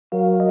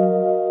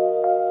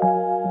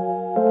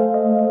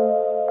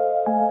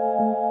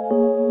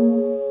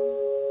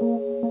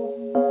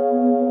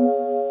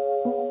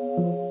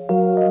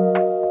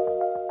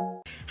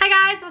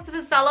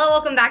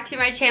back to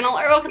my channel,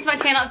 or welcome to my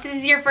channel if this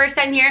is your first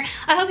time here.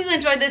 I hope you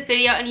enjoyed this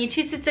video and you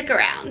choose to stick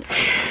around.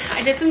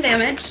 I did some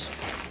damage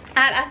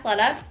at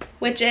Athleta,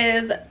 which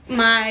is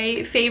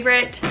my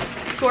favorite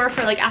store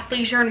for like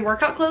athleisure and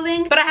workout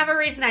clothing, but I have a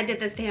reason I did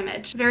this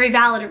damage. Very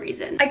valid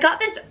reason. I got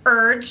this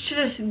urge to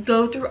just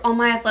go through all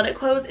my athletic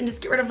clothes and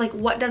just get rid of like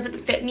what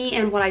doesn't fit me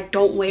and what I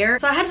don't wear.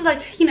 So I had to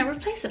like, you know,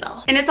 replace it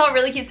all. And it's all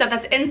really cute stuff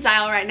that's in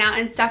style right now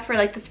and stuff for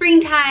like the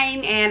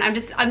springtime, and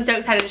I'm so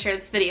excited to share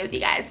this video with you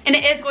guys. And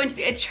it is going to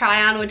be a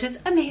try on, which is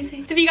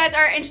amazing. So if you guys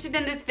are interested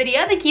in this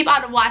video, then keep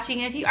on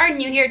watching. And if you are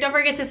new here, don't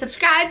forget to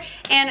subscribe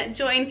and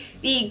join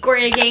the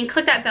Goria gang.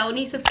 Click that bell when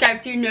you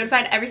subscribe so you're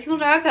notified every single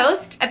time I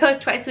post. I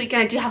post twice a week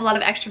and I do have a lot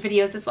of extra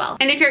videos as well.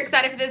 And if you're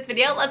excited for this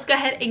video, let's go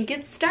ahead and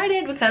get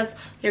started because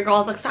your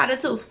girl's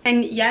excited too.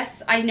 And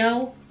yes, I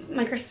know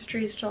my Christmas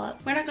tree is still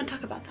up. We're not gonna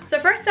talk about that. So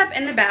first up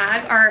in the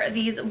bag are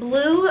these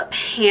blue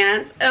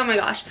pants. Oh my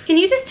gosh. Can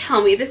you just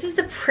tell me this is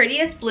the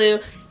prettiest blue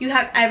you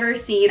have ever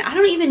seen? I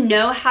don't even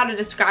know how to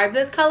describe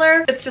this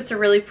color. It's just a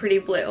really pretty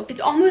blue.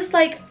 It's almost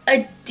like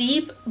a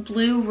deep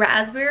blue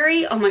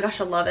raspberry. Oh my gosh,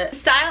 I love it. The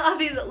style of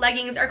these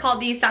leggings are called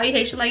the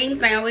Salutation leggings,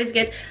 and I always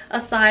get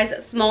a size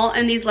small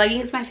in these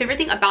leggings. My favorite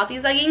thing about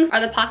these leggings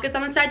are the pockets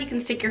on the side. You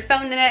can stick your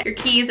phone in it, your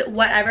keys,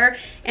 whatever,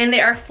 and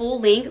they are full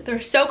length. They're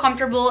so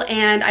comfortable,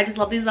 and I just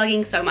love these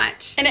leggings so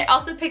much. And I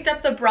also picked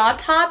up the bra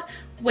top,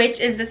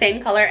 which is the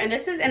same color, and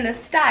this is in the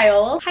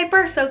style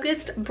Hyper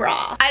Focused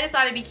Bra. I just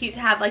thought it'd be cute to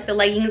have like the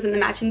leggings and the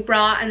matching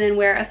bra and then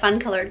wear a fun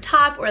colored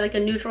top or like a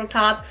neutral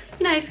top.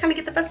 You know, I just kind of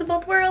get the best of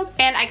both worlds.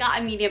 And I got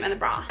a medium in the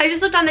bra. I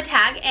just looked on the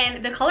tag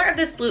and the color of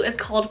this blue is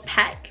called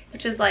Peck,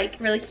 which is like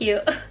really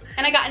cute.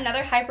 And I got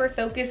another Hyper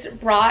Focused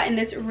bra in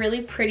this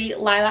really pretty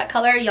lilac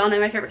color. Y'all know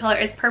my favorite color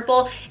is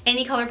purple.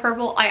 Any color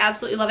purple, I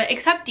absolutely love it,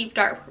 except deep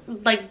dark,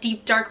 like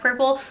deep dark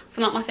purple. It's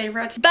not my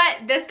favorite.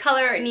 But this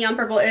color, neon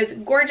purple, is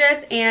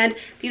gorgeous, and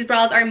these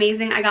bras are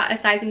amazing. I got a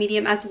size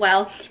medium as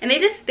well. And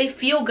they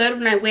feel good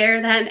when I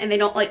wear them, and they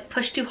don't like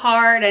push too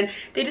hard, and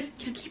they just,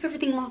 you know, keep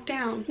everything locked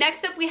down.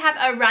 Next up we have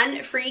a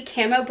Run Free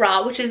camo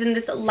bra, which is in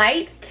this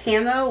light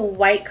camo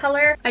white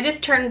color. I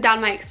just turned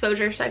down my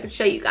exposure so I could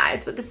show you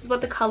guys, but this is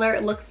what the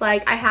color looks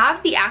like. I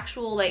have the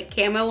actual like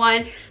camo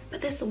one, but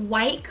this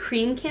white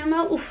cream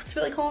camo, oof, it's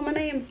really calling my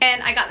name.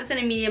 And I got this in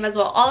a medium as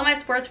well. All of my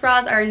sports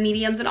bras are in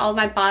mediums and all of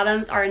my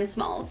bottoms are in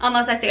smalls,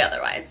 unless I say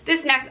otherwise.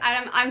 This next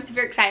item I'm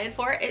super excited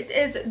for. It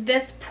is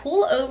this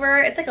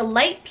pullover. It's like a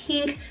light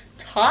pink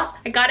top.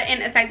 I got it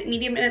in a size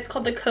medium, and it's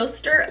called the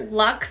Coaster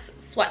Luxe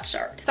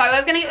sweatshirt. So I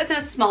was gonna get this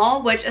in a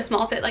small, which a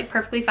small fit like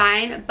perfectly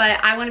fine, but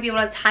I want to be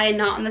able to tie a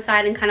knot on the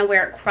side and kind of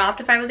wear it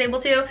cropped if I was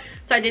able to.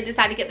 So I did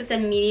decide to get this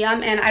in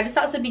medium, and I just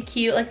thought this would be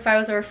cute, like if I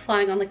was ever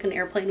flying on like an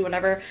airplane or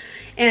whatever,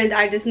 and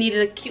I just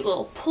needed a cute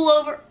little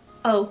pullover.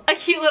 Oh, a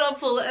cute little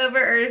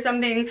pullover or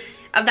something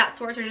of that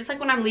sort, or just like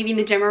when I'm leaving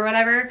the gym or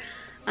whatever.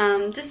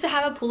 Just to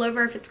have a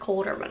pullover if it's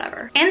cold or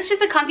whatever. And it's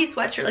just a comfy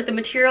sweatshirt. Like the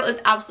material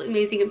is absolutely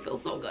amazing and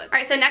feels so good. All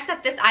right, so next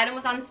up, this item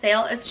was on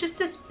sale. It's just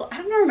this, I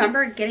don't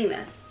remember getting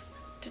this.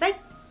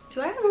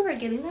 Do I remember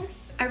getting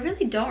this? I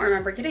really don't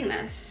remember getting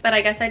this, but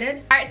I guess I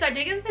did. All right, so I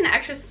did get this in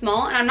extra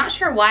small, and I'm not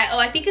sure why. Oh,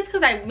 I think it's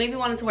because I maybe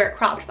wanted to wear it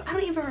cropped, but I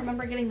don't even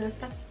remember getting this.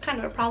 That's kind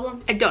of a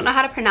problem. I don't know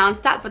how to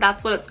pronounce that, but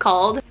that's what it's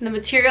called. And the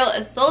material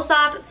is so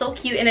soft, so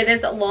cute, and it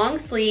is a long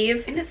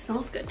sleeve, and it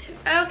smells good too.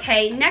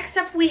 Okay, next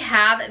up we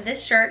have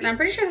this shirt, and I'm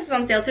pretty sure this is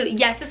on sale too.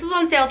 Yes, this was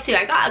on sale too.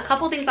 I got a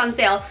couple things on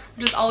sale,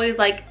 which is always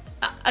like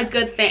a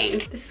good thing.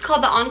 This is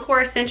called the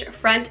Encore Cinch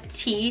Front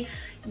Tee.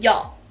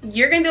 Y'all,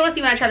 you're gonna be able to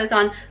see when I try this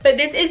on, but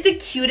this is the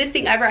cutest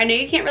thing ever. I know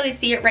you can't really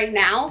see it right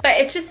now, but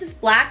it's just this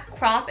black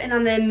crop, and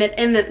on the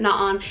in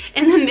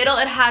the middle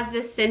it has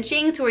this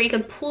cinching to where you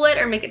can pull it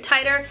or make it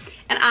tighter.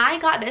 And I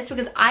got this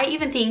because I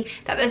even think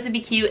that this would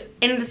be cute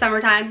in the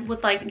summertime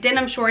with like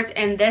denim shorts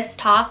and this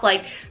top.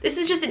 Like this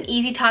is just an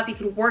easy top. You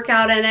can work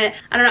out in it.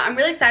 I don't know, I'm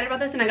really excited about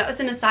this, and I got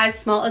this in a size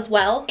small as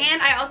well.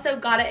 And I also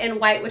got it in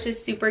white, which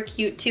is super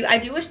cute too. I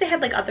do wish they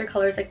had like other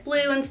colors like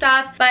blue and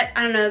stuff, but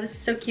I don't know, this is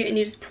so cute, and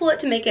you just pull it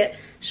to make it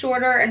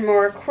shorter and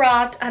more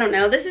cropped. I don't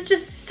know, this is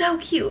just so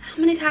cute. How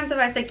many times have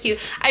I said cute?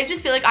 I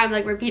just feel like I'm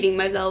like repeating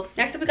myself.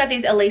 Next up we got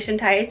these Elation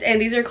tights,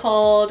 and these are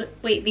called,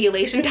 wait, the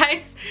Elation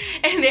tights,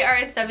 and they are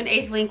a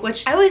 7/8 length,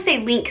 which I always say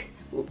length.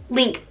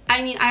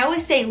 I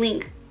always say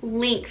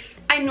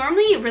length. I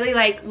normally really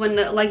like when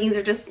the leggings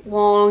are just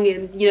long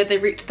and, you know, they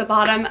reach the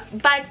bottom,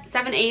 but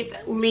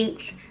 7/8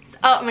 length,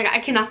 oh my god, I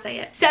cannot say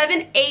it.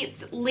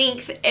 7/8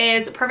 length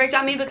is perfect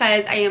on me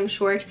because I am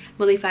short.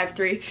 I'm only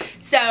 5'3",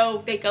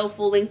 so they go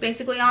full length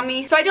basically on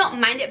me. So I don't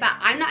mind it, but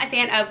I'm not a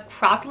fan of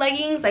cropped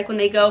leggings, like when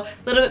they go a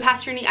little bit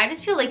past your knee. I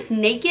just feel like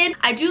naked.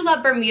 I do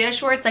love Bermuda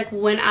shorts, like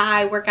when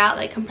I work out,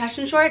 like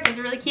compression shorts. Those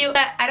are really cute,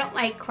 but I don't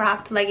like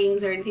cropped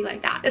leggings or anything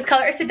like that. This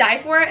color is to die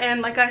for,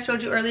 and like I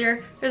showed you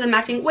earlier, there's a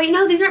matching, wait,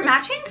 no, these aren't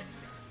matching?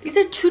 These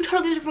are two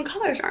totally different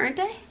colors, aren't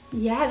they?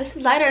 Yeah, this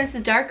is lighter and this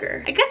is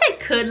darker. I guess I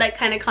could like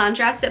kind of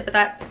contrast it, but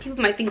that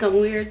people might think I'm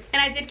weird.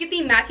 And I did get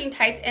the matching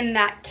tights in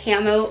that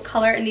camo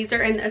color, and these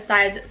are in a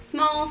size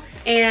small,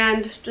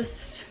 and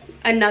just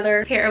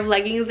another pair of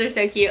leggings. They're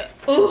so cute.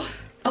 Ooh,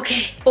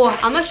 Okay. Oh,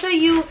 I'm gonna show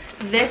you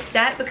this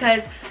set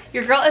because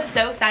your girl is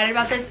so excited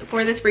about this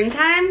for the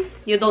springtime.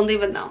 You don't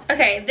even know.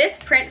 Okay, this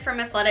print from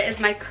Athleta is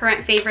my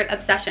current favorite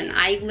obsession.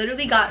 I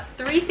literally got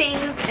 3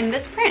 things in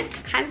this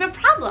print. Kind of a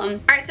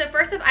problem. All right, so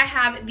first up I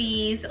have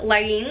these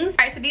leggings.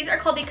 All right, so these are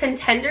called the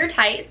Contender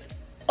Tights.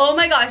 Oh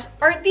my gosh,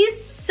 aren't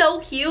these so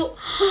cute?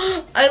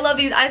 I love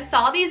these. I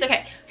saw these.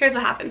 Okay, here's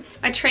what happened.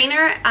 My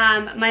trainer,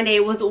 Monday,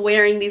 was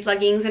wearing these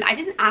leggings and I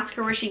didn't ask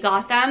her where she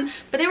got them,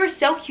 but they were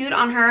so cute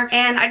on her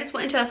and I just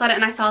went into Athleta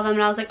and I saw them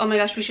and I was like, oh my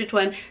gosh, we should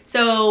twin.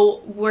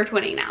 So we're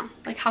twinning now.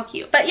 Like, how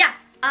cute. But yeah,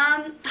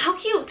 how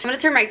cute. I'm gonna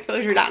turn my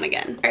exposure down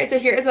again. All right, so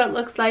here is what it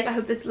looks like. I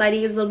hope this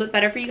lighting is a little bit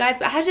better for you guys,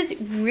 but it has just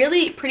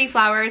really pretty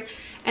flowers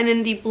and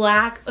then the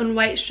black and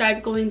white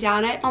stripe going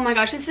down it. Oh my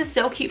gosh, this is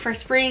so cute for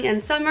spring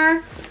and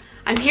summer.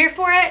 I'm here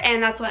for it,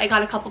 and that's why I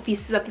got a couple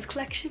pieces of this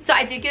collection. So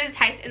I did get the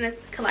tights in this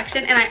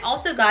collection, and I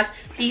also got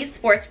the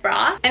sports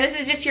bra. And this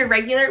is just your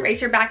regular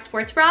racerback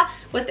sports bra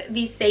with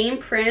the same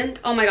print.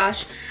 Oh my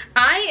gosh,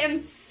 I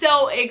am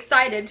so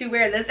excited to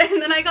wear this.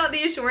 And then I got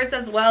these shorts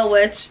as well,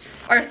 which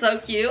are so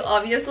cute,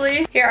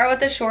 obviously. Here are what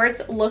the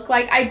shorts look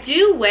like. I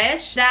do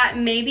wish that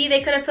maybe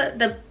they could have put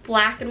the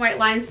black and white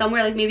line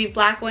somewhere, like maybe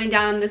black going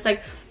down this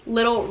like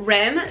little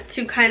rim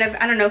to kind of,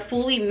 I don't know,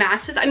 fully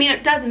match this. I mean,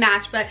 it does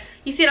match, but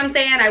you see what I'm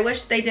saying? I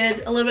wish they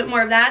did a little bit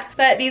more of that.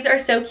 But these are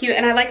so cute,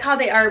 and I like how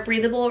they are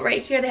breathable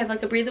right here. They have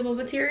like a breathable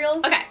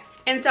material. Okay,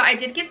 and so I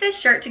did get this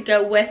shirt to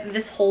go with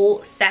this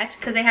whole set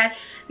because they had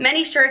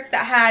many shirts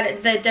that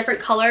had the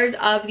different colors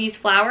of these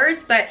flowers,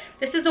 but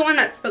this is the one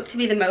that spoke to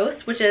me the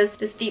most, which is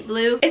this deep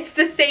blue. It's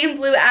the same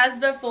blue as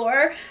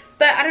before,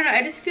 but I don't know,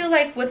 I just feel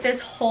like with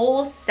this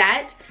whole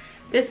set,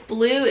 this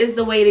blue is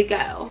the way to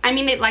go. I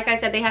mean, like I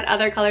said, they had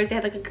other colors. They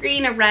had like a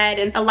green, a red,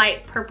 and a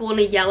light purple and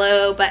a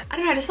yellow. But I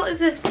don't know, I just felt like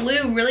this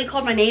blue really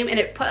called my name and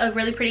it put a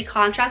really pretty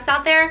contrast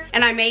out there.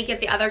 And I may get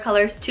the other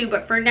colors too,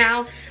 but for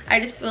now, I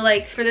just feel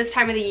like for this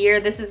time of the year,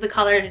 this is the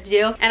color to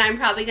do. And I'm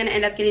probably gonna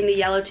end up getting the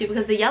yellow too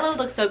because the yellow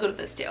looks so good with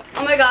this too.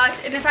 Oh my gosh,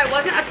 and if I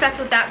wasn't obsessed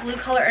with that blue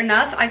color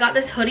enough, I got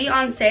this hoodie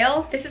on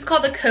sale. This is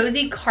called the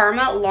Cozy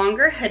Karma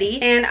Longer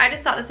Hoodie. And I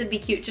just thought this would be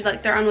cute to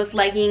like throw on with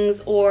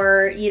leggings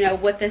or, you know,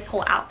 with this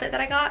whole outfit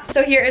that I got.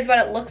 So here is what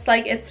it looks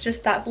like. It's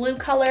just that blue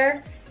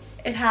color.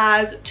 It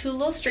has 2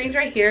 little strings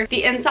right here.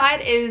 The inside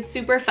is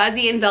super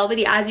fuzzy and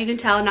velvety, as you can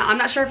tell. Now, I'm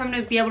not sure if I'm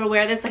gonna be able to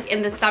wear this like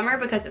in the summer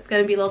because it's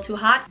gonna be a little too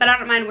hot, but I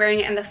don't mind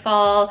wearing it in the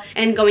fall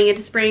and going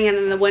into spring and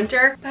then the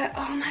winter. But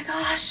oh my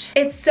gosh,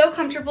 it's so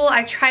comfortable.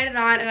 I tried it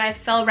on and I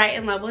fell right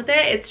in love with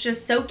it. It's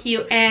just so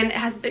cute and it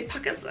has big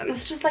pockets and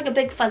it's just like a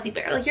big fuzzy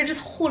bear. Like you're just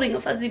holding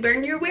a fuzzy bear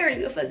and you're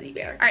wearing a fuzzy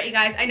bear. All right, you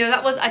guys, I know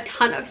that was a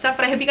ton of stuff,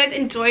 but I hope you guys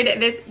enjoyed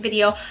this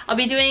video. I'll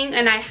be doing,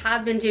 and I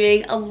have been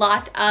doing, a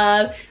lot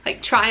of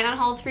like try on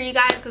hauls for you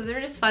guys because they're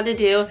just fun to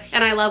do,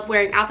 and I love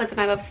wearing outfits and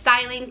I love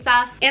styling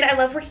stuff, and I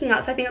love working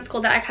out. So I think it's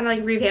cool that I kind of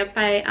like revamped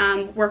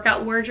my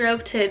workout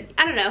wardrobe to,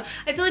 I don't know,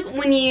 I feel like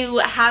when you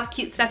have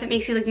cute stuff, it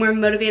makes you like more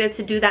motivated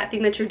to do that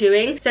thing that you're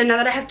doing. So now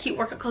that I have cute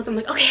workout clothes, I'm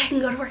like, okay, I can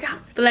go to work out.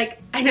 But like,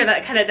 I know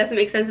that kind of doesn't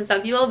make sense to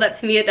some people, but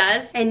to me it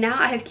does. And now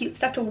I have cute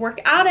stuff to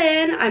work out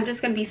in. I'm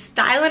just gonna be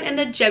styling in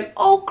the gym.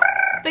 Oh,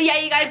 but yeah,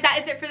 you guys, that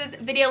is it for this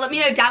video. Let me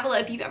know down below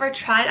if you've ever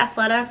tried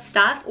Athleta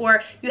stuff,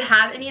 or you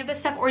have any of this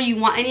stuff, or you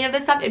want any of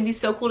this stuff. It'd be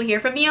so cool to hear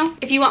from you.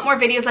 If you want more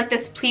videos like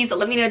this, please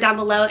let me know down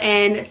below,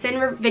 and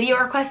send video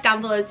requests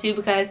down below too,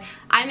 because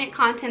I make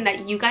content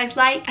that you guys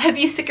like. I hope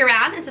you stick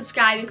around and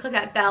subscribe and click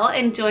that bell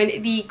and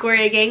join the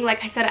Goria gang.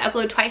 Like I said, I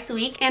upload twice a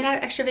week and I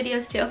have extra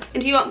videos too.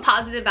 And if you want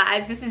positive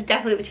vibes, this is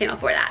definitely the channel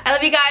for that. I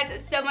love you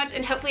guys so much,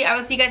 and hopefully I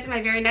will see you guys in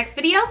my very next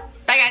video.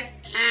 Bye guys.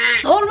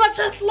 So much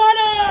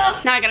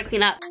Athleta! Now I gotta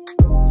clean up.